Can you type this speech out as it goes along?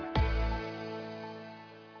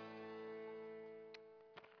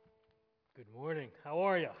Good morning. How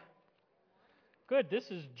are you? Good. This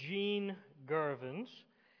is Gene Garvin's,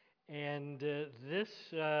 and this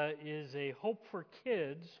is a Hope for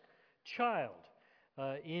Kids child.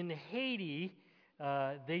 In Haiti,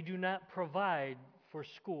 they do not provide for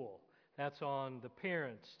school. That's on the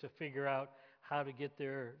parents to figure out how to get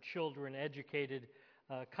their children educated.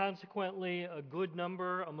 Consequently, a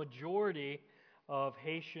majority of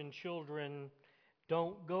Haitian children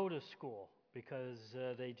don't go to school because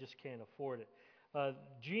they just can't afford it.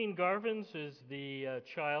 Gene Garvin's is the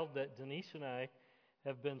child that Denise and I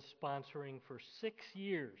have been sponsoring for 6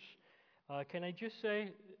 years. Can I just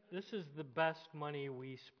say, this is the best money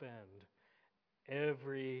we spend.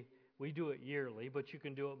 We do it yearly, but you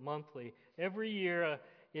can do it monthly. Every year,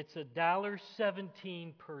 it's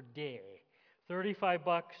 $1.17 per day.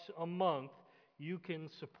 $35 a month, you can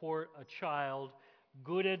support a child,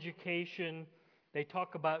 good education. They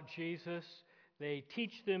talk about Jesus. They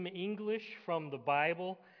teach them English from the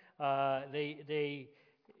Bible. They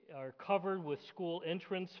are covered with school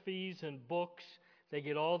entrance fees and books. They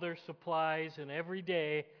get all their supplies, and every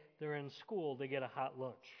day they're in school, they get a hot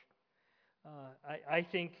lunch. I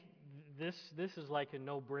think this is like a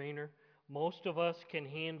no-brainer. Most of us can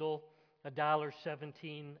handle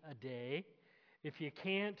 $1.17 a day. If you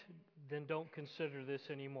can't, then don't consider this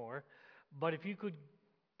anymore. But if you could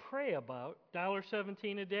pray about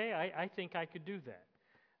 $1.17 a day, I think I could do that.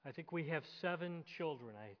 I think we have 7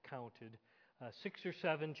 children, I counted, 6 or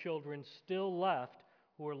 7 children still left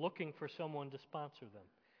who are looking for someone to sponsor them.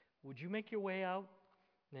 Would you make your way out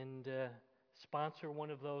and sponsor one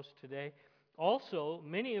of those today? Also,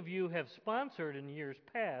 many of you have sponsored in years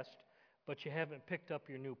past, but you haven't picked up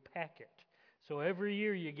your new packet. So every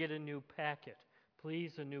year you get a new packet.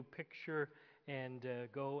 Please, a new picture, and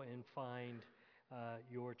go and find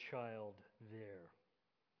your child there.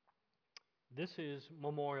 This is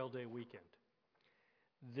Memorial Day weekend.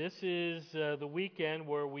 This is the weekend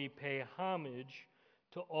where we pay homage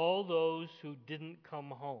to all those who didn't come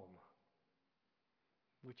home,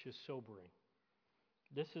 which is sobering.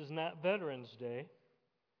 This is not Veterans Day.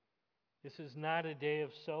 This is not a day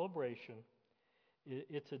of celebration.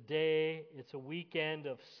 It's a weekend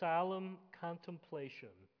of solemn contemplation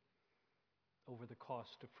over the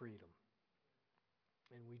cost of freedom.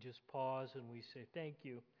 And we just pause and we say, thank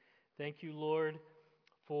you. Thank you, Lord,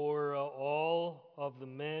 for all of the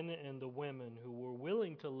men and the women who were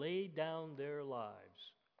willing to lay down their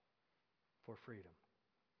lives for freedom.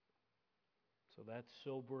 So that's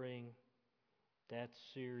sobering, that's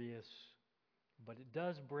serious, but it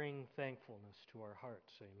does bring thankfulness to our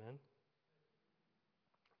hearts. Amen?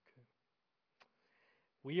 Okay.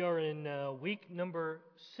 We are in week number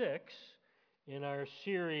 6 in our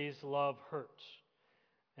series, Love Hurts.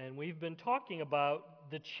 And we've been talking about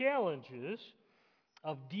the challenges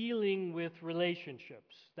of dealing with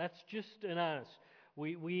relationships. That's just an honest.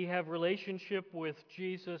 We have relationship with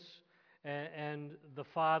Jesus and the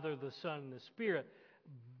Father, the Son, and the Spirit.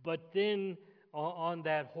 But then on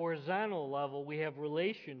that horizontal level, we have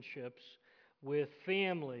relationships with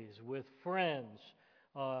families, with friends,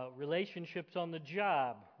 relationships on the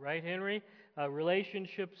job, right, Henry?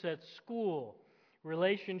 Relationships at school,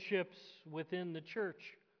 relationships within the church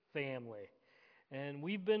family. And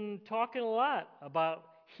we've been talking a lot about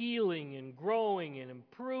healing and growing and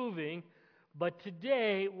improving, but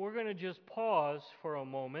today we're going to just pause for a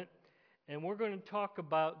moment and we're going to talk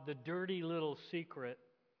about the dirty little secret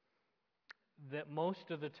that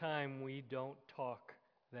most of the time we don't talk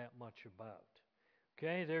that much about.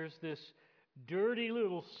 Okay, there's this dirty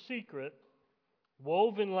little secret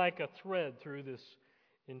woven like a thread through this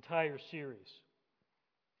entire series.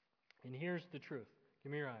 And here's the truth.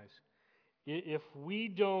 Give me your eyes. If we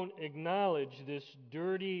don't acknowledge this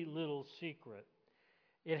dirty little secret,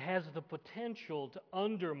 it has the potential to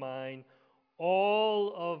undermine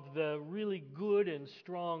all of the really good and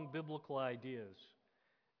strong biblical ideas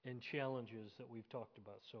and challenges that we've talked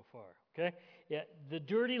about so far. Okay? Yeah, the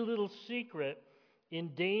dirty little secret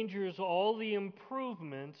endangers all the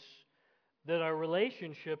improvements that our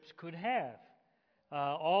relationships could have.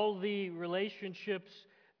 All the relationships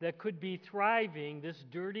that could be thriving, this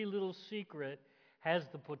dirty little secret has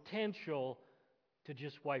the potential to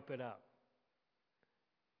just wipe it out.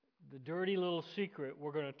 The dirty little secret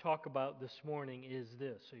we're going to talk about this morning is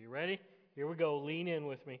this. Are you ready? Here we go. Lean in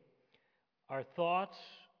with me. Our thoughts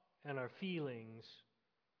and our feelings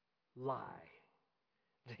lie.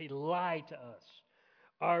 They lie to us.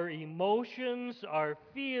 Our emotions, our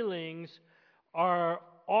feelings are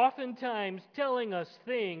oftentimes telling us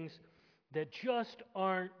things that just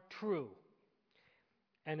aren't true.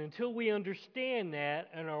 And until we understand that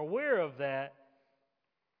and are aware of that,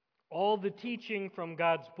 All the teaching from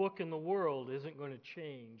God's book in the world isn't going to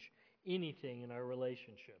change anything in our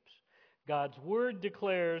relationships. God's Word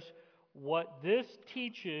declares what this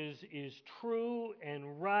teaches is true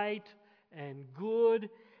and right and good,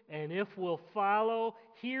 and if we'll follow,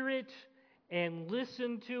 hear it, and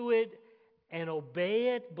listen to it, and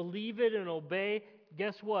obey it, believe it and obey,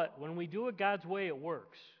 guess what? When we do it God's way, it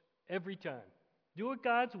works. Every time. Do it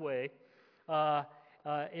God's way.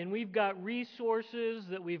 And we've got resources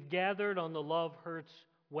that we've gathered on the Love Hurts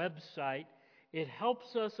website. It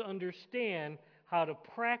helps us understand how to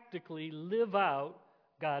practically live out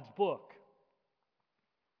God's book.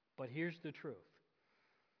 But here's the truth.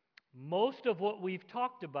 Most of what we've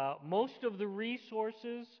talked about, most of the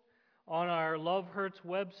resources on our Love Hurts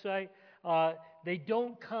website, they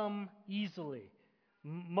don't come easily.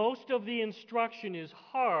 Most of the instruction is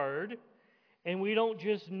hard, and we don't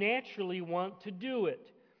just naturally want to do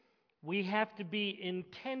it. We have to be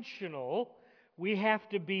intentional. We have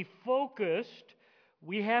to be focused.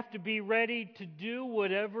 We have to be ready to do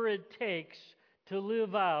whatever it takes to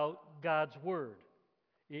live out God's Word.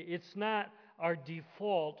 It's not our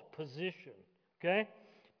default position, okay?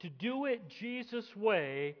 To do it Jesus'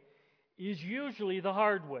 way is usually the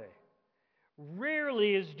hard way.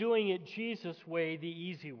 Rarely is doing it Jesus' way the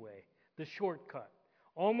easy way, the shortcut.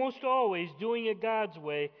 Almost always doing it God's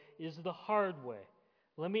way is the hard way.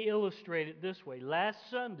 Let me illustrate it this way. Last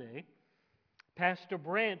Sunday, Pastor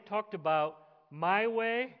Brandt talked about my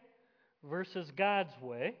way versus God's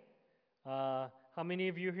way. How many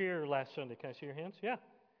of you were here last Sunday? Can I see your hands? Yeah.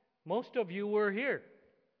 Most of you were here.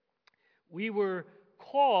 We were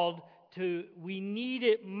called to, we need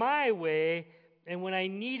it my way, and when I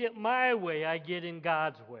need it my way, I get in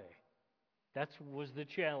God's way. That was the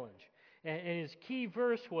challenge. And his key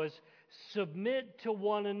verse was, submit to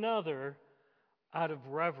one another out of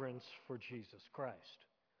reverence for Jesus Christ.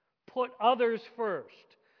 Put others first.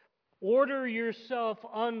 Order yourself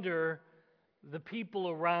under the people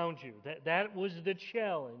around you. That was the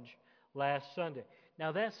challenge last Sunday.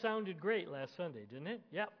 Now that sounded great last Sunday, didn't it?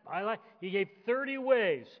 Yep, he gave 30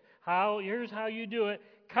 ways. Here's how you do it.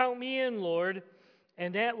 Count me in, Lord.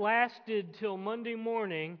 And that lasted till Monday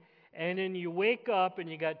morning, and then you wake up and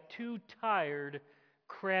you got two tired,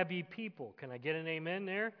 crabby people. Can I get an amen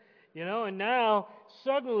there? And now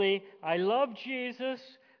suddenly I love Jesus.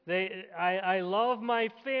 I love my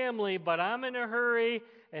family, but I'm in a hurry,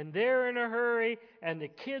 and they're in a hurry, and the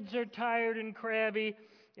kids are tired and crabby.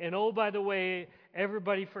 And oh, by the way,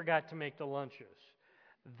 everybody forgot to make the lunches.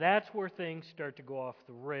 That's where things start to go off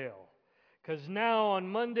the rail. Because now on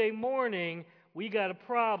Monday morning, we got a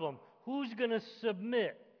problem. Who's going to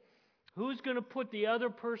submit? Who's going to put the other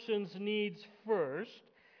person's needs first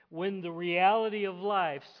when the reality of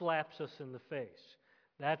life slaps us in the face?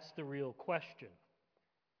 That's the real question.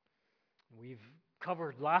 We've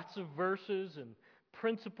covered lots of verses and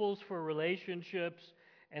principles for relationships,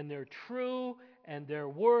 and they're true, and they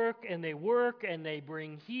work, and they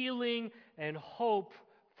bring healing and hope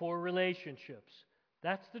for relationships.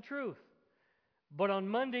 That's the truth. But on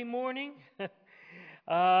Monday morning,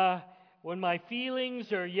 when my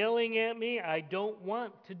feelings are yelling at me, I don't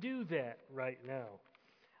want to do that right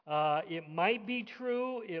now. It might be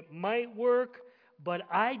true, it might work, but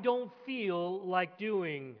I don't feel like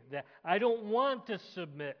doing that. I don't want to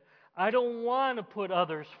submit. I don't want to put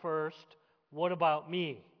others first. What about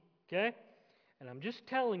me? Okay? And I'm just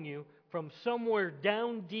telling you, from somewhere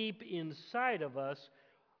down deep inside of us,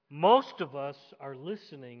 most of us are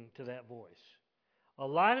listening to that voice. A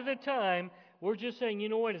lot of the time, we're just saying, you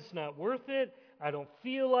know what, it's not worth it. I don't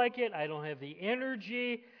feel like it. I don't have the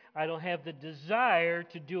energy. I don't have the desire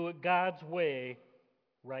to do it God's way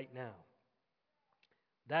right now.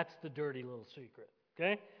 That's the dirty little secret,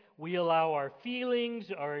 okay? We allow our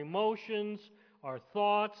feelings, our emotions, our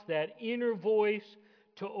thoughts, that inner voice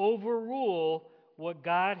to overrule what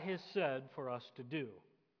God has said for us to do.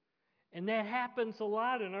 And that happens a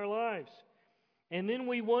lot in our lives. And then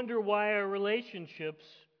we wonder why our relationships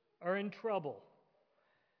are in trouble.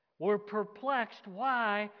 We're perplexed.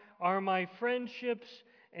 Why are my friendships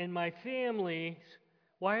and my families,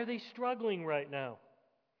 why are they struggling right now?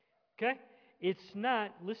 Okay? It's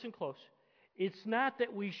not, listen close, it's not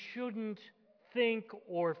that we shouldn't think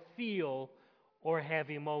or feel or have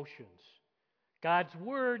emotions. God's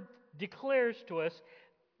Word declares to us,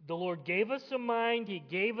 the Lord gave us a mind, He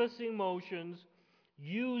gave us emotions,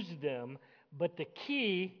 use them, but the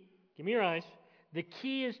key, give me your eyes, the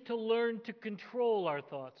key is to learn to control our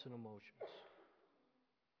thoughts and emotions.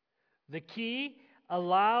 The key,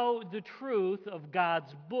 allow the truth of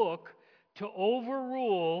God's book to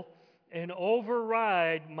overrule and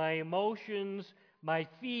override my emotions, my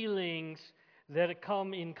feelings that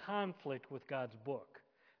come in conflict with God's book.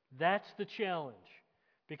 That's the challenge.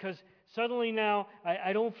 Because suddenly now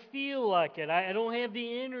I don't feel like it. I don't have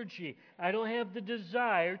the energy. I don't have the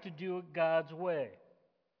desire to do it God's way.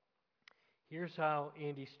 Here's how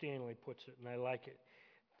Andy Stanley puts it, and I like it.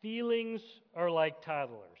 Feelings are like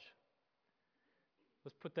toddlers.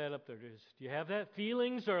 Let's put that up there. Do you have that?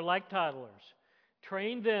 Feelings are like toddlers.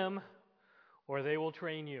 Train them, or they will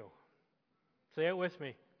train you. Say it with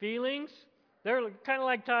me. Feelings, they're kind of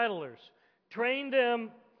like toddlers. Train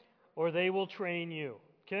them, or they will train you.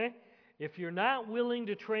 Okay? If you're not willing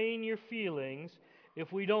to train your feelings,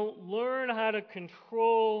 if we don't learn how to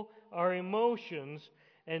control our emotions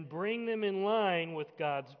and bring them in line with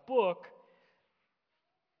God's book,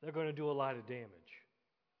 they're going to do a lot of damage.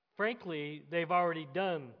 Frankly, they've already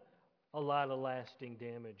done a lot of lasting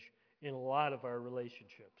damage in a lot of our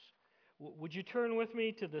relationships. Would you turn with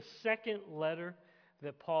me to the second letter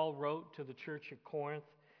that Paul wrote to the church at Corinth?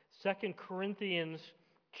 2 Corinthians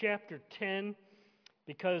chapter 10,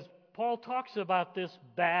 because Paul talks about this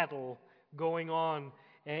battle going on,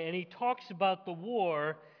 and he talks about the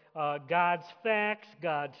war, God's facts,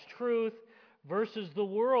 God's truth, versus the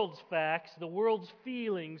world's facts, the world's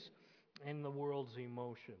feelings, and the world's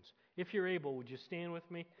emotions. If you're able, would you stand with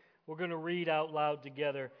me? We're going to read out loud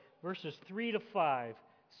together verses 3 to 5,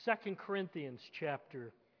 2 Corinthians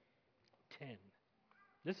chapter 10.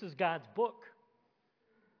 This is God's book.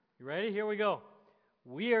 You ready? Here we go.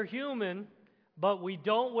 We are human, but we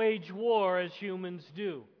don't wage war as humans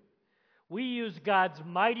do. We use God's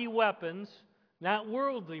mighty weapons, not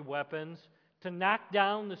worldly weapons, to knock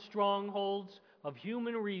down the strongholds of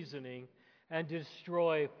human reasoning and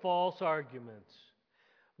destroy false arguments.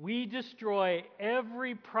 We destroy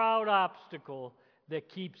every proud obstacle that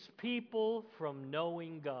keeps people from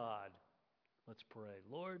knowing God. Let's pray.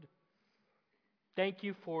 Lord, thank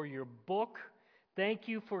you for your book. Thank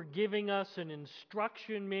you for giving us an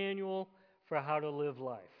instruction manual for how to live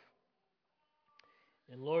life.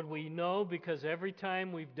 And Lord, we know because every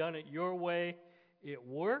time we've done it your way, it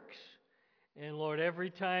works. And Lord, every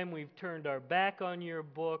time we've turned our back on your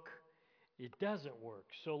book, it doesn't work.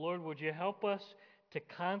 So Lord, would you help us to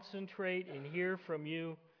concentrate and hear from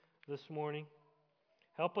you this morning?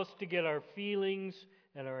 Help us to get our feelings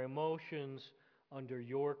and our emotions under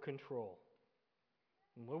your control.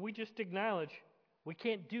 And Lord, we just acknowledge we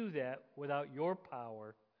can't do that without your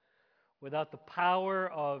power, without the power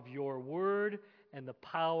of your word and the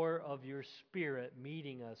power of your Spirit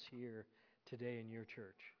meeting us here today in your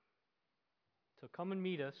church. So come and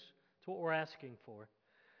meet us. That's what we're asking for.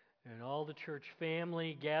 And all the church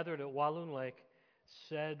family gathered at Walloon Lake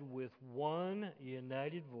said with one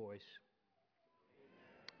united voice,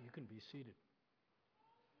 you can be seated.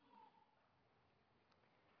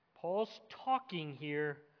 Paul's talking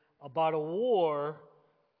here about a war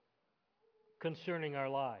concerning our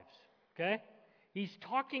lives. Okay? He's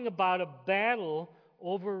talking about a battle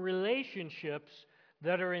over relationships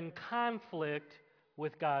that are in conflict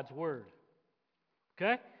with God's Word.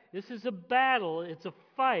 Okay? This is a battle, it's a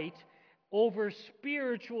fight over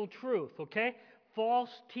spiritual truth, okay? False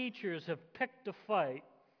teachers have picked a fight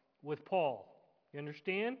with Paul. You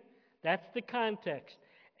understand? That's the context.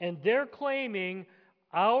 And they're claiming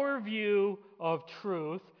our view of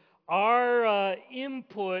truth, our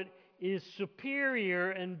input is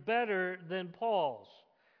superior and better than Paul's.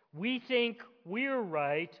 We think we're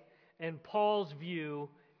right, and Paul's view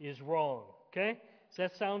is wrong. Okay? Does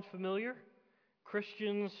that sound familiar?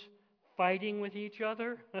 Christians fighting with each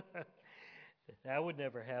other? That would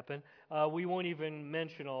never happen. We won't even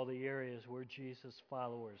mention all the areas where Jesus'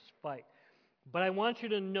 followers fight. But I want you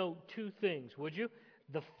to note two things, would you?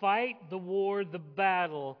 The fight, the war, the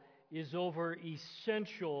battle is over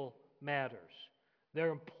essential matters.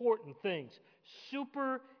 They're important things.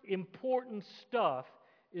 Super important stuff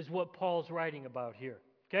is what Paul's writing about here.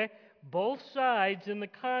 Okay? Both sides in the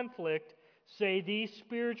conflict say these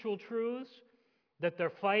spiritual truths that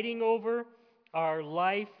they're fighting over are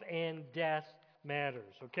life and death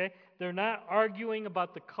matters. Okay? They're not arguing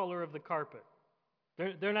about the color of the carpet.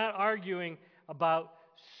 They're not arguing about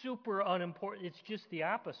super unimportant. It's just the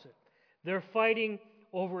opposite. They're fighting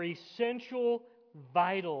over essential,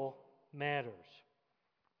 vital matters.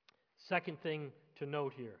 Second thing to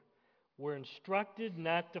note here, we're instructed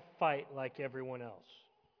not to fight like everyone else.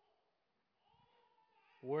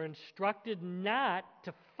 We're instructed not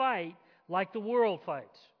to fight like the world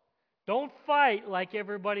fights. Don't fight like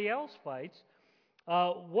everybody else fights.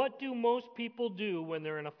 What do most people do when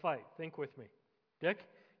they're in a fight? Think with me. Dick,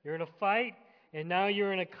 you're in a fight, and now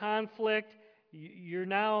you're in a conflict.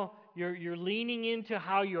 You're leaning into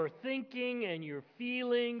how you're thinking and your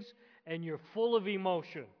feelings, and you're full of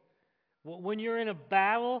emotion. When you're in a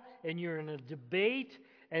battle and you're in a debate,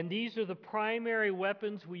 and these are the primary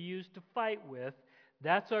weapons we use to fight with,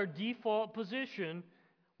 that's our default position.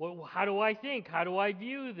 Well, how do I think? How do I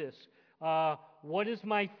view this? What does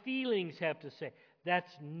my feelings have to say?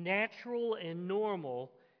 That's natural and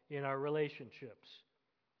normal in our relationships.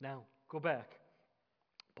 Now, go back.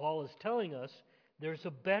 Paul is telling us there's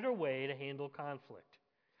a better way to handle conflict.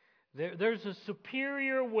 There's a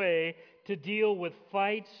superior way to deal with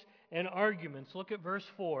fights and arguments. Look at verse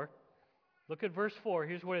 4. Look at verse 4.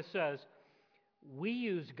 Here's what it says. We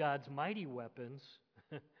use God's mighty weapons,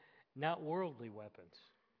 not worldly weapons.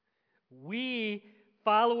 We,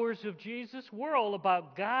 followers of Jesus, we're all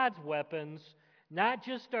about God's weapons, not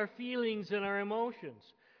just our feelings and our emotions.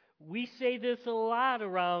 We say this a lot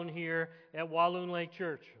around here at Walloon Lake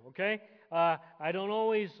Church, okay? I don't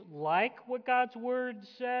always like what God's Word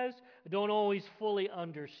says. I don't always fully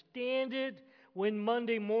understand it. When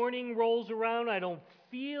Monday morning rolls around, I don't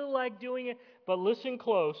feel like doing it. But listen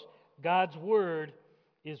close. God's Word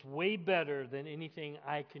is way better than anything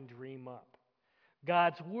I can dream up.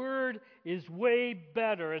 God's Word is way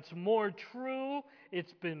better. It's more true.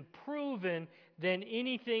 It's been proven than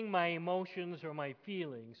anything my emotions or my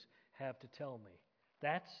feelings have to tell me.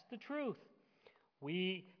 That's the truth.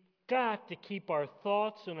 We got to keep our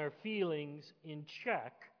thoughts and our feelings in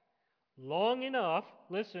check long enough,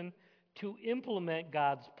 listen, to implement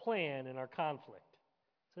God's plan in our conflict.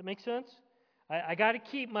 Does that make sense? I got to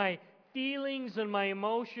keep my feelings and my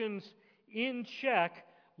emotions in check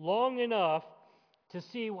long enough to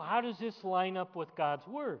see, well, how does this line up with God's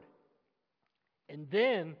Word? And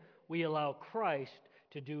then we allow Christ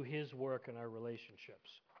to do His work in our relationships.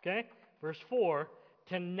 Okay? Verse 4,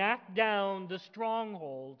 to knock down the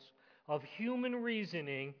strongholds of human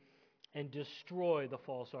reasoning and destroy the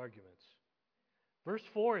false arguments. Verse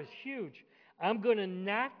 4 is huge. I'm going to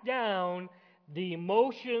knock down the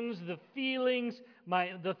emotions, the feelings,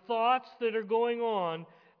 the thoughts that are going on,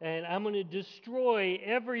 and I'm going to destroy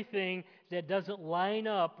everything that doesn't line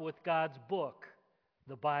up with God's book,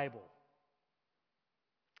 the Bible.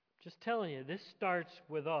 Just telling you, this starts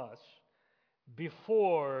with us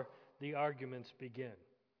before the arguments begin.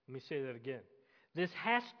 Let me say that again. This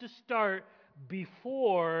has to start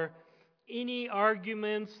before any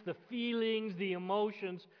arguments, the feelings, the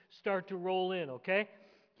emotions start to roll in, okay?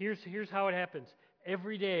 Here's how it happens.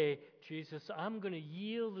 Every day, Jesus, I'm going to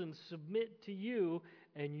yield and submit to you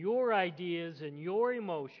and your ideas and your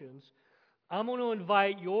emotions. I'm going to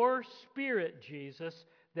invite your Spirit, Jesus,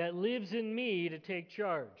 that lives in me to take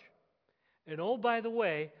charge. And oh, by the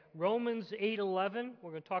way, Romans 8:11, we're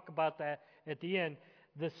going to talk about that at the end.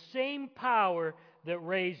 The same power that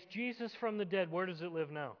raised Jesus from the dead, where does it live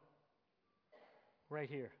now? Right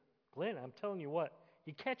here. Glenn, I'm telling you what,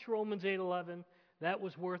 you catch Romans 8:11, that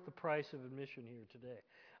was worth the price of admission here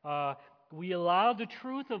today. We allow the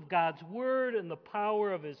truth of God's Word and the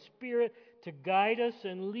power of His Spirit to guide us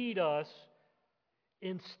and lead us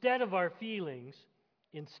instead of our feelings,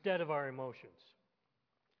 instead of our emotions.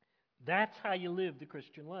 That's how you live the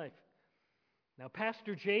Christian life. Now,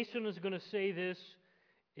 Pastor Jason is going to say this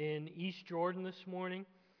in East Jordan this morning.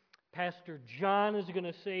 Pastor John is going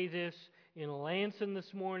to say this in Lansing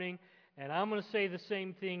this morning. And I'm going to say the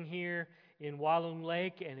same thing here in Walloon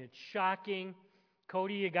Lake, and it's shocking.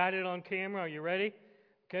 Cody, you got it on camera. Are you ready?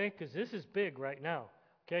 Okay, because this is big right now.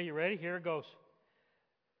 Okay, you ready? Here it goes.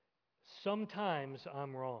 Sometimes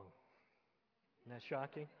I'm wrong. Isn't that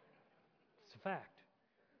shocking? It's a fact.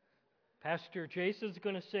 Pastor Jason's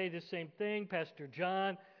going to say the same thing. Pastor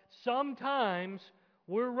John. Sometimes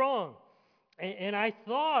we're wrong. And I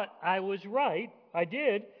thought I was right. I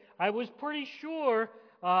did. I was pretty sure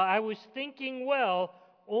I was thinking well,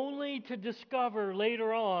 only to discover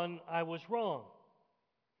later on I was wrong.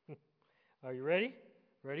 Are you ready?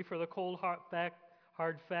 Ready for the cold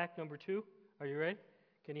hard fact number 2? Are you ready?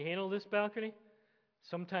 Can you handle this, balcony?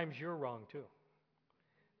 Sometimes you're wrong too.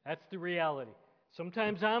 That's the reality.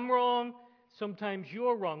 Sometimes I'm wrong, sometimes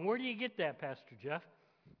you're wrong. Where do you get that, Pastor Jeff?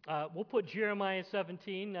 We'll put Jeremiah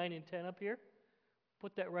 17, 9 and 10 up here.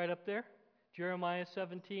 Put that right up there. Jeremiah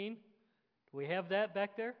 17. Do we have that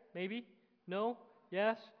back there? Maybe? No?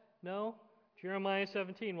 Yes? No? Jeremiah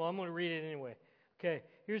 17. Well, I'm going to read it anyway. Okay,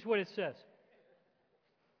 here's what it says.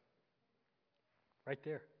 Right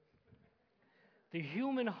there. The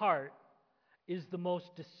human heart is the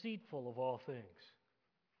most deceitful of all things.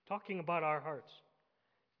 Talking about our hearts.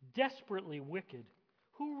 Desperately wicked.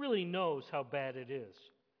 Who really knows how bad it is?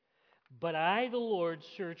 But I, the Lord,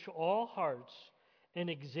 search all hearts and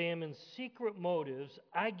examines secret motives,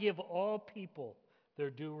 I give all people their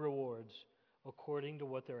due rewards according to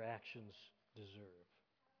what their actions deserve.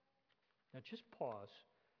 Now just pause.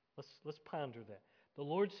 Let's ponder that. The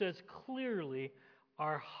Lord says clearly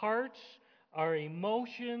our hearts, our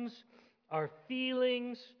emotions, our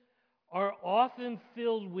feelings are often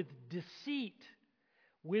filled with deceit,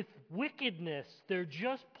 with wickedness. They're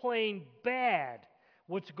just plain bad.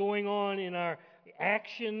 What's going on in our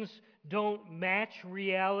actions don't match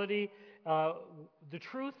reality. The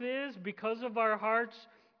truth is, because of our hearts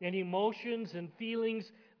and emotions and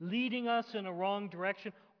feelings leading us in a wrong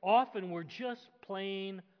direction, often we're just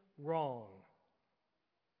plain wrong.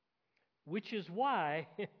 Which is why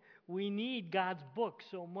we need God's book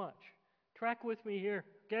so much. Track with me here,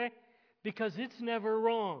 okay? Because it's never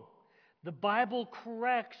wrong. The Bible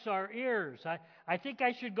corrects our errors. I think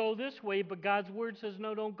I should go this way, but God's Word says,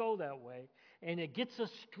 no, don't go that way. And it gets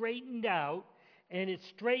us straightened out, and it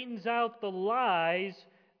straightens out the lies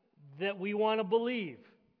that we want to believe.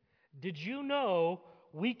 Did you know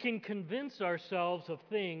we can convince ourselves of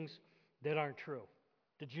things that aren't true?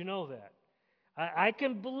 Did you know that? I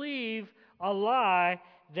can believe a lie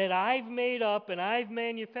that I've made up and I've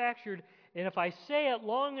manufactured, and if I say it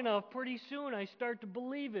long enough, pretty soon I start to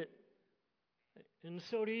believe it. And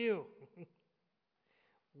so do you.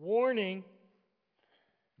 Warning,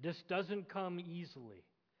 this doesn't come easily.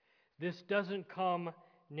 This doesn't come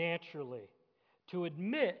naturally. To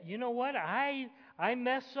admit, you know what, I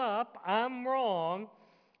mess up, I'm wrong,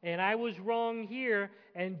 and I was wrong here,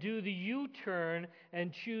 and do the U-turn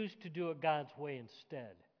and choose to do it God's way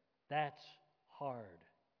instead. That's hard.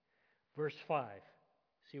 Verse 5,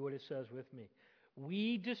 see what it says with me.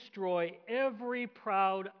 We destroy every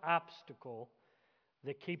proud obstacle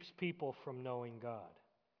that keeps people from knowing God.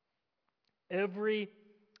 Every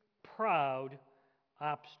proud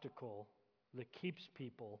obstacle that keeps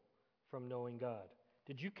people from knowing God.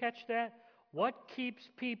 Did you catch that? What keeps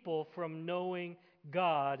people from knowing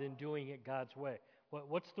God and doing it God's way?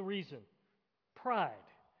 What's the reason? Pride.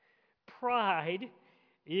 Pride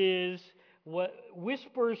is what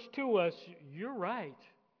whispers to us, you're right.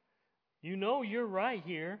 You know you're right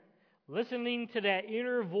here. Listening to that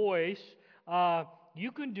inner voice,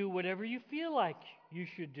 you can do whatever you feel like you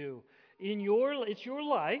should do. It's your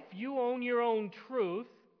life. You own your own truth.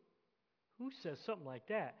 Who says something like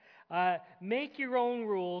that? Make your own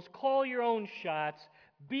rules. Call your own shots.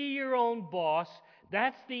 Be your own boss.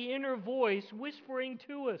 That's the inner voice whispering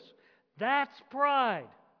to us. That's pride.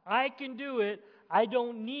 I can do it. I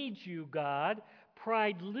don't need you, God.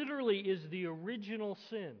 Pride literally is the original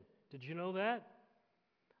sin. Did you know that?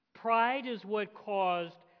 Pride is what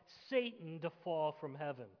caused Satan to fall from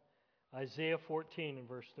heaven. Isaiah 14 and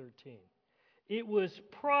verse 13. It was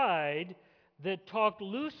pride that talked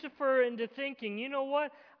Lucifer into thinking, you know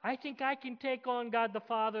what? I think I can take on God the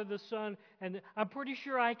Father, the Son, and I'm pretty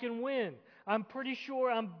sure I can win. I'm pretty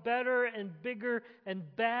sure I'm better and bigger and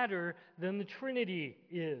badder than the Trinity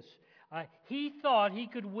is. He thought he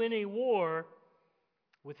could win a war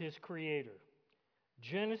with his Creator.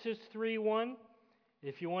 Genesis 3:1,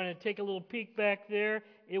 if you want to take a little peek back there,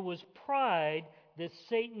 it was pride that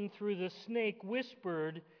Satan through the snake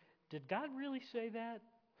whispered, did God really say that?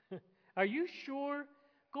 Are you sure?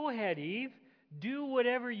 Go ahead, Eve. Do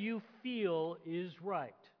whatever you feel is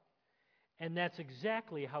right. And that's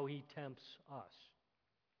exactly how he tempts us.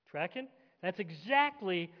 Tracking? That's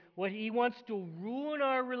exactly what he wants to ruin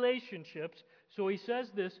our relationships. So he says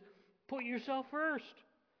this, put yourself first.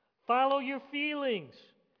 Follow your feelings.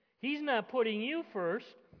 He's not putting you first.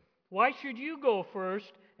 Why should you go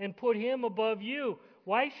first and put him above you?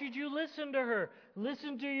 Why should you listen to her?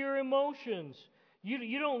 Listen to your emotions.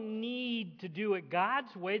 You don't need to do it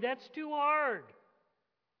God's way. That's too hard.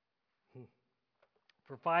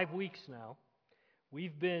 For 5 weeks now,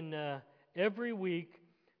 we've been every week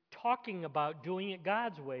talking about doing it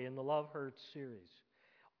God's way in the Love Hurts series.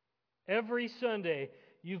 Every Sunday,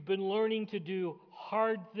 you've been learning to do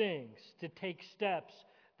hard things, to take steps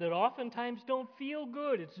that oftentimes don't feel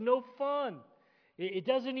good. It's no fun. It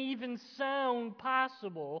doesn't even sound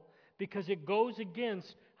possible because it goes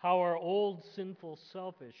against how our old sinful,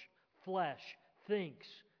 selfish flesh thinks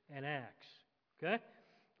and acts. Okay?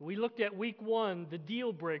 We looked at week 1, the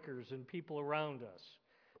deal breakers in people around us.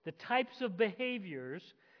 The types of behaviors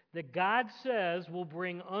that God says will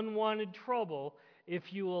bring unwanted trouble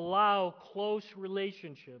if you allow close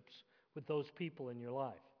relationships with those people in your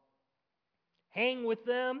life. Hang with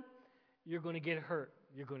them, you're going to get hurt.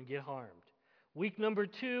 You're going to get harmed. Week number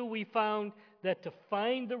 2, we found that to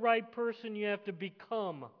find the right person, you have to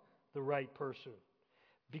become the right person.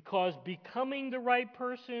 Because becoming the right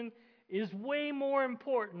person is way more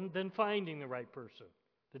important than finding the right person.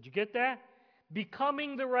 Did you get that?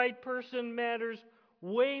 Becoming the right person matters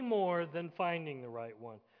way more than finding the right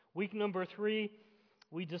one. Week number 3,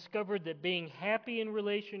 we discovered that being happy in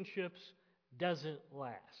relationships doesn't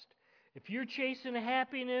last. If you're chasing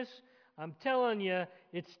happiness, I'm telling you,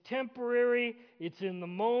 it's temporary, it's in the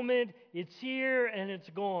moment, it's here, and it's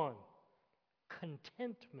gone.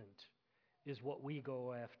 Contentment is what we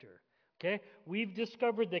go after. Okay? We've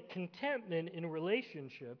discovered that contentment in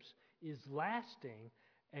relationships is lasting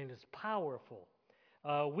and is powerful.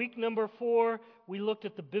 Week number 4, we looked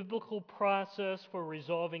at the biblical process for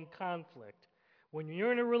resolving conflict. When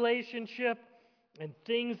you're in a relationship and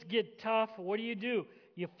things get tough, what do?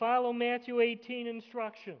 You follow Matthew 18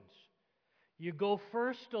 instructions. You go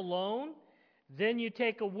first alone, then you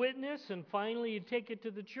take a witness, and finally you take it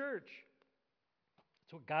to the church.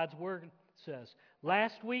 That's what God's Word says.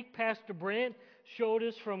 Last week, Pastor Brant showed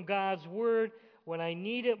us from God's Word, when I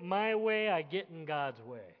need it my way, I get in God's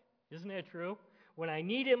way. Isn't that true? When I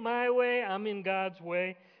need it my way, I'm in God's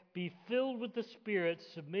way. Be filled with the Spirit,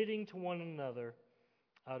 submitting to one another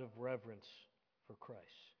out of reverence for Christ.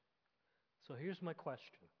 So here's my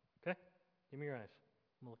question, okay? Give me your eyes.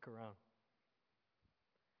 I'm going to look around.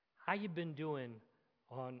 How you been doing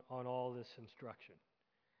on all this instruction?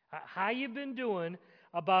 How you been doing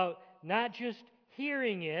about not just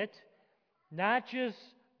hearing it, not just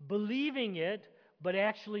believing it, but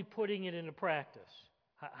actually putting it into practice?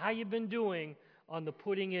 How you been doing on the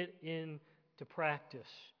putting it into practice?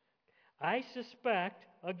 I suspect,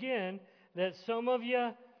 again, that some of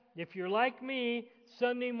you, if you're like me,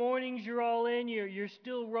 Sunday mornings you're all in, you're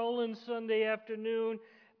still rolling Sunday afternoon,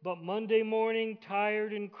 but Monday morning,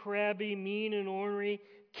 tired and crabby, mean and ornery,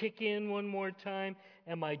 kick in one more time,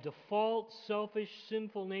 and my default selfish,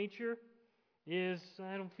 sinful nature is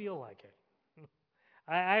I don't feel like it.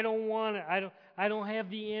 I don't want it. I don't have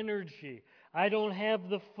the energy. I don't have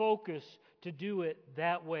the focus to do it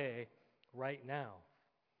that way right now.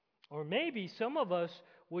 Or maybe some of us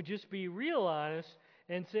would just be real honest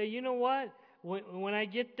and say, you know what? When I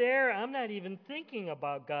get there, I'm not even thinking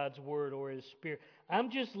about God's Word or His Spirit.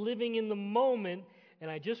 I'm just living in the moment,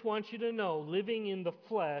 and I just want you to know, living in the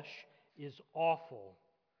flesh is awful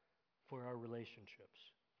for our relationships.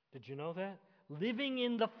 Did you know that? Living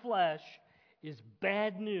in the flesh is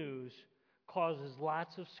bad news, causes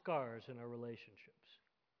lots of scars in our relationships.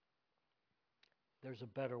 There's a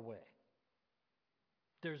better way.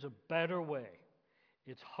 There's a better way.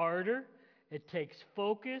 It's harder. It takes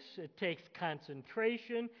focus. It takes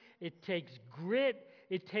concentration. It takes grit.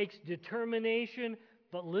 It takes determination.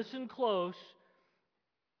 But listen close.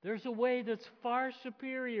 There's a way that's far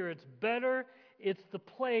superior. It's better. It's the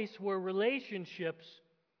place where relationships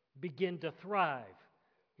begin to thrive.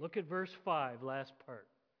 Look at verse 5, last part.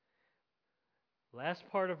 Last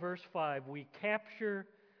part of verse 5, we capture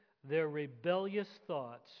their rebellious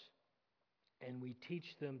thoughts and we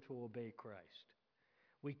teach them to obey Christ.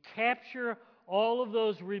 We capture all of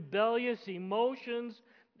those rebellious emotions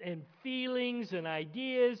and feelings and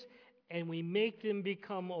ideas and we make them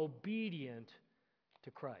become obedient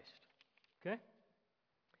to Christ. Okay?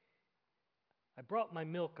 I brought my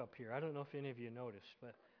milk up here. I don't know if any of you noticed,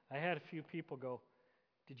 but I had a few people go,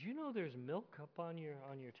 "Did you know there's milk up on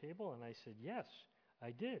your table?" And I said, "Yes,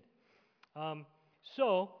 I did."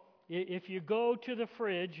 So if you go to the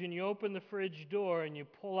fridge and you open the fridge door and you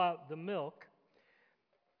pull out the milk,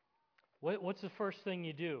 what's the first thing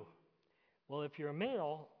you do? Well, if you're a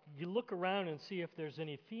male, you look around and see if there's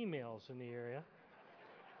any females in the area.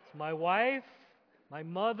 It's my wife, my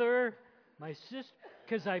mother, my sister,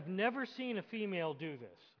 because I've never seen a female do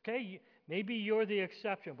this. Okay, maybe you're the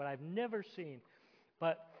exception, but I've never seen.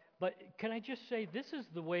 But can I just say, this is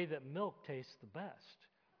the way that milk tastes the best,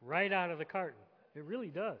 right out of the carton. It really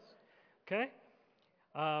does. Okay.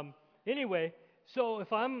 Anyway, so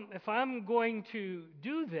if I'm going to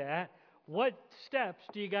do that, what steps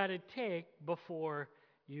do you got to take before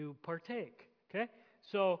you partake? Okay.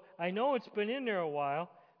 So I know it's been in there a while.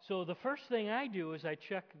 So the first thing I do is I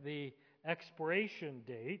check the expiration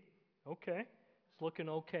date. Okay. It's looking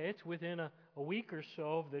okay. It's within a week or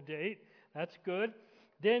so of the date. That's good.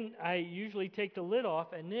 Then I usually take the lid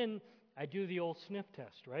off, and then I do the old sniff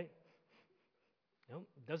test, right? Nope,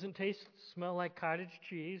 doesn't smell like cottage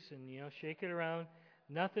cheese, and, shake it around.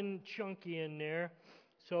 Nothing chunky in there.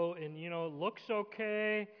 So, and, it looks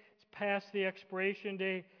okay. It's past the expiration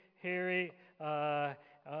date. Harry,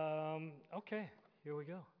 okay, here we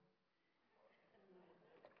go.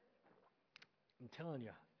 I'm telling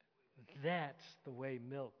you, that's the way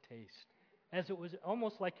milk tastes. As it was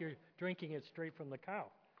almost like you're drinking it straight from the cow.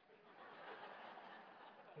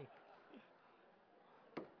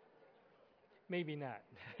 maybe not.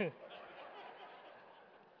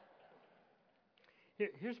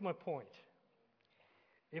 Here's my point.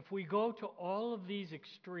 If we go to all of these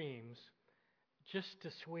extremes just to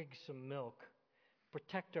swig some milk,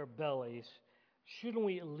 protect our bellies, shouldn't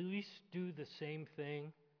we at least do the same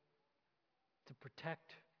thing to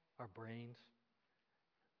protect our brains?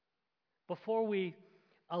 Before we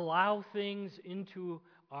allow things into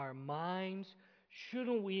our minds,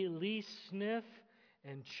 shouldn't we at least sniff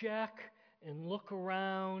and check and look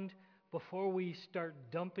around before we start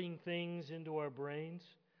dumping things into our brains?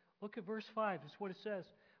 Look at verse 5. That's what it says.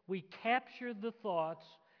 We capture the thoughts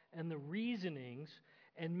and the reasonings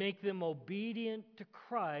and make them obedient to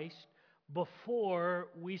Christ before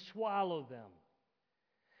we swallow them.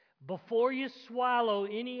 Before you swallow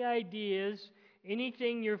any ideas,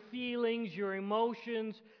 anything, your feelings, your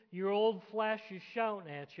emotions, your old flesh is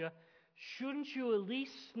shouting at you, shouldn't you at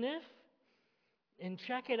least sniff and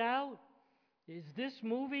check it out? Is this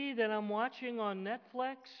movie that I'm watching on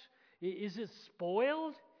Netflix, is it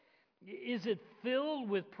spoiled? Is it filled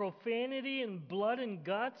with profanity and blood and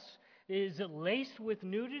guts? Is it laced with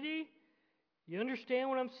nudity? You understand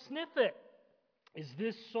what I'm sniffing? Is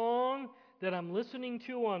this song that I'm listening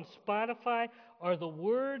to on Spotify, are the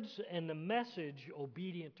words and the message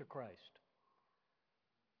obedient to Christ?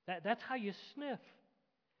 That's how you sniff.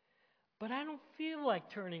 But I don't feel like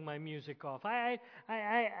turning my music off. I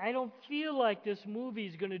don't feel like this movie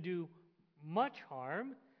is going to do much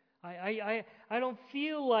harm. I don't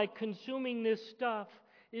feel like consuming this stuff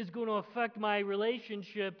is going to affect my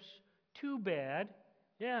relationships too bad.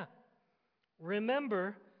 Yeah.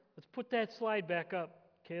 Remember, let's put that slide back up,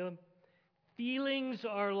 Caleb. Feelings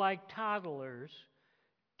are like toddlers.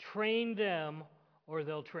 Train them or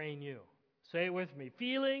they'll train you. Say it with me.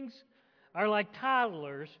 Feelings are like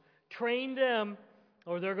toddlers. Train them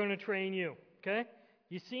or they're going to train you. Okay?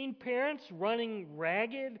 You seen parents running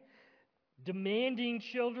ragged, demanding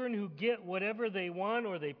children who get whatever they want,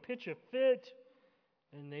 or they pitch a fit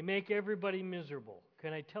and they make everybody miserable.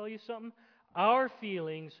 Can I tell you something? Our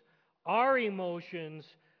feelings, our emotions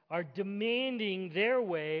are demanding their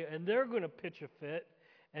way, and they're going to pitch a fit,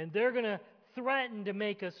 and they're going to threaten to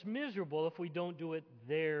make us miserable if we don't do it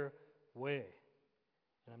their way.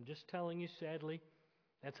 And I'm just telling you, sadly,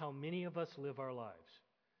 that's how many of us live our lives.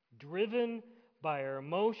 Driven by our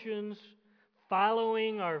emotions,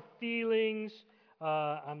 following our feelings.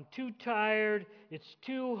 I'm too tired. It's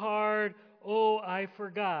too hard. Oh, I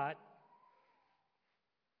forgot.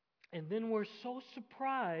 And then we're so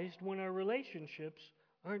surprised when our relationships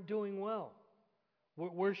aren't doing well.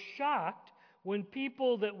 We're shocked when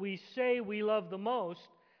people that we say we love the most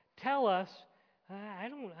tell us, I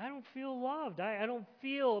don't feel loved. I don't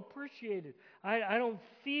feel appreciated. I don't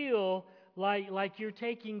feel like you're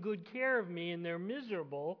taking good care of me, and they're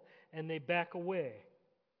miserable, and they back away.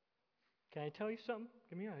 Can I tell you something?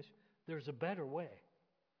 Give me your eyes. There's a better way.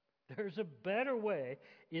 There's a better way.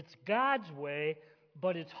 It's God's way,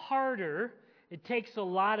 but it's harder. It takes a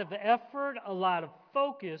lot of effort, a lot of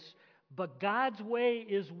focus, but God's way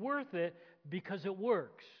is worth it because it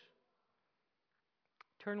works.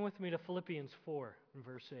 Turn with me to Philippians 4 and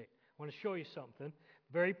verse 8. I want to show you something.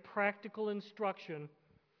 Very practical instruction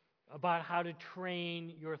about how to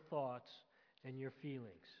train your thoughts and your feelings.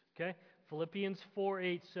 Okay? Philippians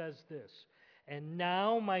 4:8 says this. And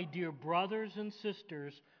now, my dear brothers and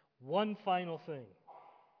sisters, one final thing.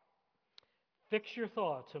 Fix your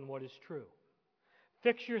thoughts on what is true.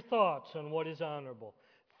 Fix your thoughts on what is honorable.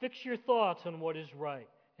 Fix your thoughts on what is right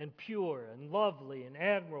and pure and lovely and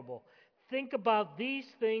admirable. Think about these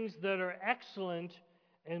things that are excellent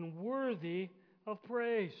and worthy of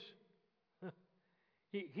praise.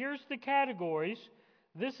 Here's the categories.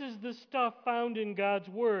 This is the stuff found in God's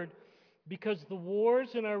Word, because the wars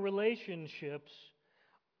in our relationships,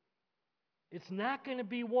 it's not going to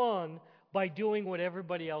be won by doing what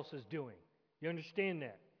everybody else is doing. You understand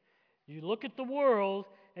that? You look at the world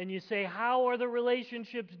and you say, how are the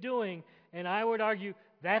relationships doing? And I would argue,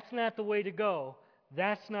 that's not the way to go.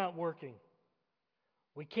 That's not working.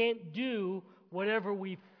 We can't do whatever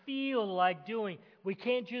we feel like doing. We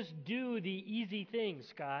can't just do the easy things,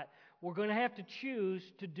 Scott. We're going to have to choose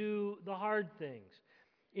to do the hard things.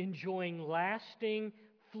 Enjoying lasting,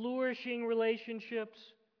 flourishing relationships.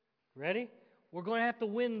 Ready? We're going to have to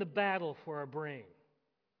win the battle for our brain.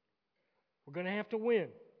 We're going to have to win.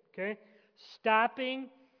 Okay? Stopping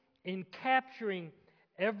and capturing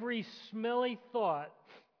every smelly thought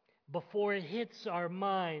before it hits our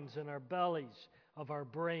minds and our bellies of our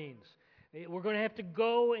brains. We're going to have to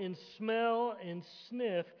go and smell and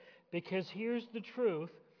sniff, because here's the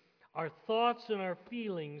truth. Our thoughts and our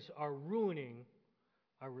feelings are ruining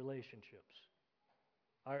our relationships.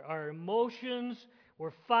 Our emotions,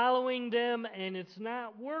 we're following them, and it's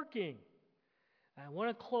not working. I want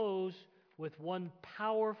to close with one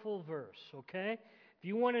powerful verse, okay? If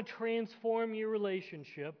you want to transform your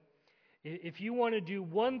relationship, if you want to do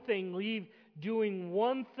one thing, leave doing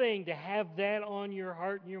one thing to have that on your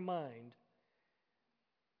heart and your mind,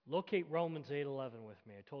 locate Romans 8:11 with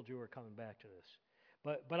me. I told you we're coming back to this.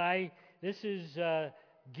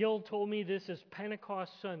 Gil told me this is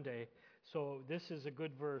Pentecost Sunday, so this is a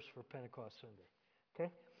good verse for Pentecost Sunday.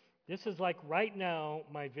 Okay? This is like right now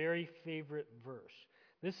my very favorite verse.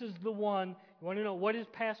 This is the one, you want to know, what does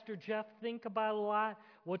Pastor Jeff think about a lot?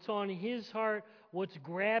 What's on his heart? What's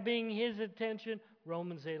grabbing his attention?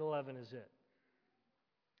 Romans 8:11 is it.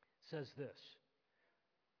 It says this.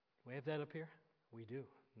 Do we have that up here? We do.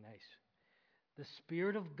 Nice. The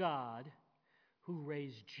Spirit of God who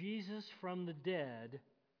raised Jesus from the dead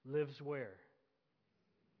lives where?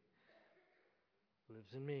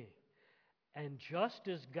 Lives in me. And just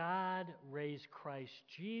as God raised Christ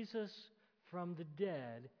Jesus from the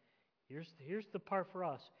dead, here's the part for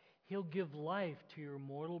us. He'll give life to your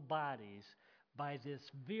mortal bodies by this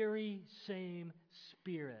very same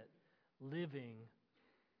Spirit living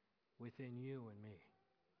within you and me.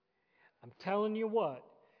 I'm telling you what,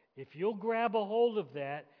 if you'll grab a hold of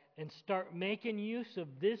that and start making use of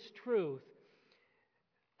this truth,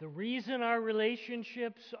 the reason our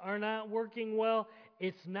relationships are not working well,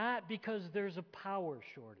 it's not because there's a power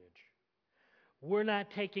shortage. We're not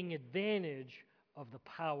taking advantage of the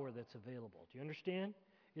power that's available. Do you understand?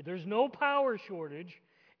 There's no power shortage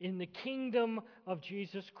in the kingdom of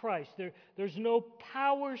Jesus Christ. There's no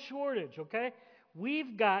power shortage, okay?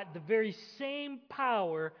 We've got the very same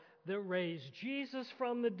power that raised Jesus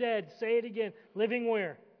from the dead. Say it again. Living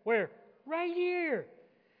where? Where? Right here.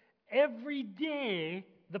 Every day,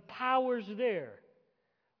 the power's there.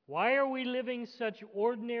 Why are we living such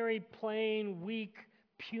ordinary, plain, weak,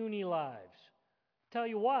 puny lives? Tell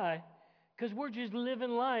you why. Because we're just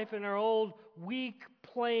living life in our old, weak,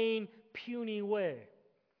 plain, puny way.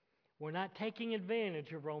 We're not taking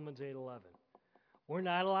advantage of Romans 8:11. We're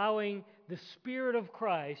not allowing the Spirit of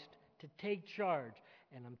Christ to take charge.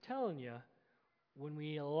 And I'm telling you, when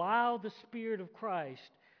we allow the Spirit of Christ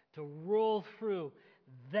to roll through,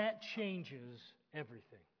 that changes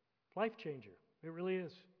everything. Life changer. It really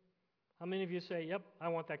is. How many of you say, yep, I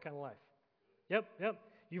want that kind of life? Yep.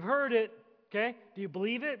 You've heard it. Okay? Do you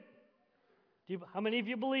believe it? How many of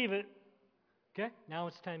you believe it? Okay? Now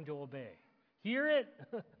it's time to obey. Hear it.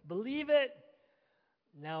 Believe it.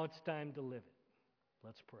 Now it's time to live it.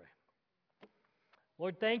 Let's pray.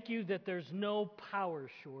 Lord, thank you that there's no power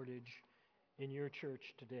shortage in your church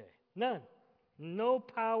today. None. No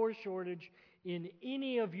power shortage in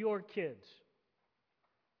any of your kids.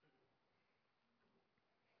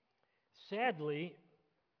 Sadly,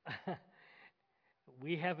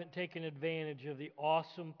 we haven't taken advantage of the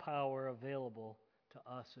awesome power available to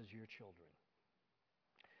us as your children.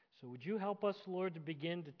 So would you help us, Lord, to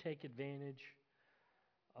begin to take advantage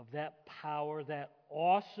of that power, that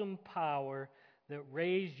awesome power that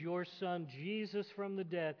raised your Son Jesus from the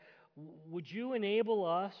dead? Would you enable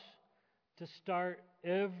us to start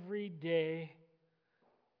every day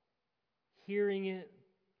hearing it,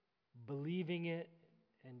 believing it,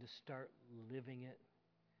 and to start living it?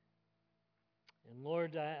 And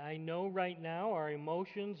Lord, I know right now our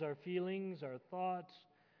emotions, our feelings, our thoughts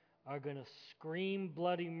are going to scream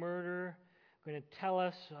bloody murder, going to tell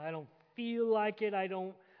us, I don't feel like it, I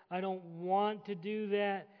don't want to do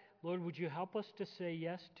that. Lord, would you help us to say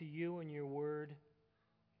yes to you and your word?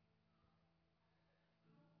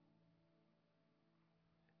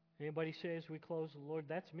 Anybody say as we close, Lord,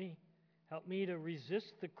 that's me. Help me to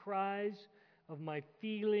resist the cries of my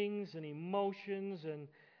feelings and emotions and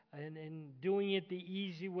doing it the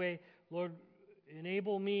easy way. Lord,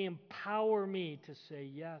 enable me, empower me to say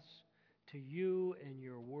yes to you and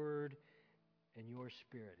your word and your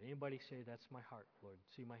spirit. Anybody say, that's my heart, Lord?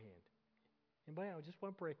 See my hand. Anybody? I just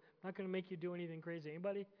want to pray. I'm not going to make you do anything crazy.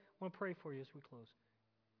 Anybody? I want to pray for you as we close.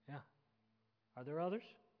 Yeah. Are there others?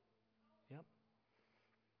 Yep.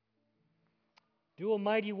 Do a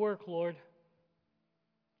mighty work, Lord.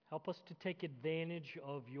 Help us to take advantage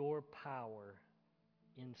of your power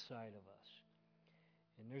inside of us.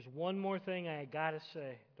 And there's one more thing I got to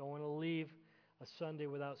say. Don't want to leave a Sunday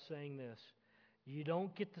without saying this. You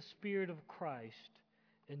don't get the Spirit of Christ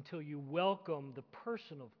until you welcome the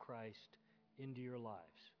person of Christ into your lives.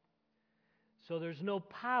 So there's no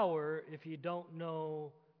power if you don't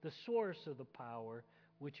know the source of the power,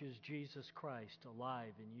 which is Jesus Christ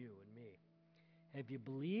alive in you and me. Have you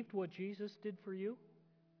believed what Jesus did for you?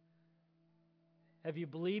 Have you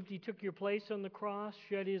believed He took your place on the cross,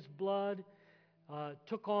 shed His blood,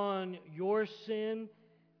 took on your sin,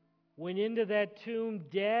 went into that tomb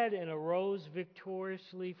dead, and arose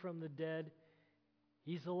victoriously from the dead?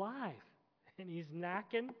 He's alive, and He's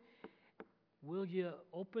knocking. Will you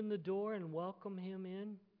open the door and welcome Him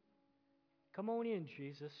in? Come on in,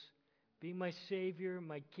 Jesus. Be my Savior,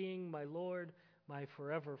 my King, my Lord, my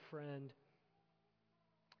forever friend.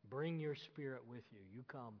 Bring your Spirit with you. You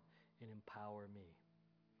come and empower me.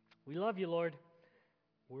 We love you, Lord.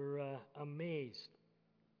 We're amazed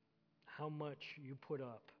how much you put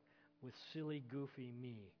up with silly, goofy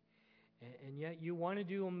me. And yet you want to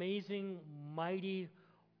do amazing, mighty,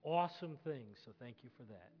 awesome things. So thank you for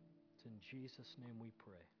that. It's in Jesus' name we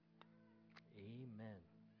pray. Amen.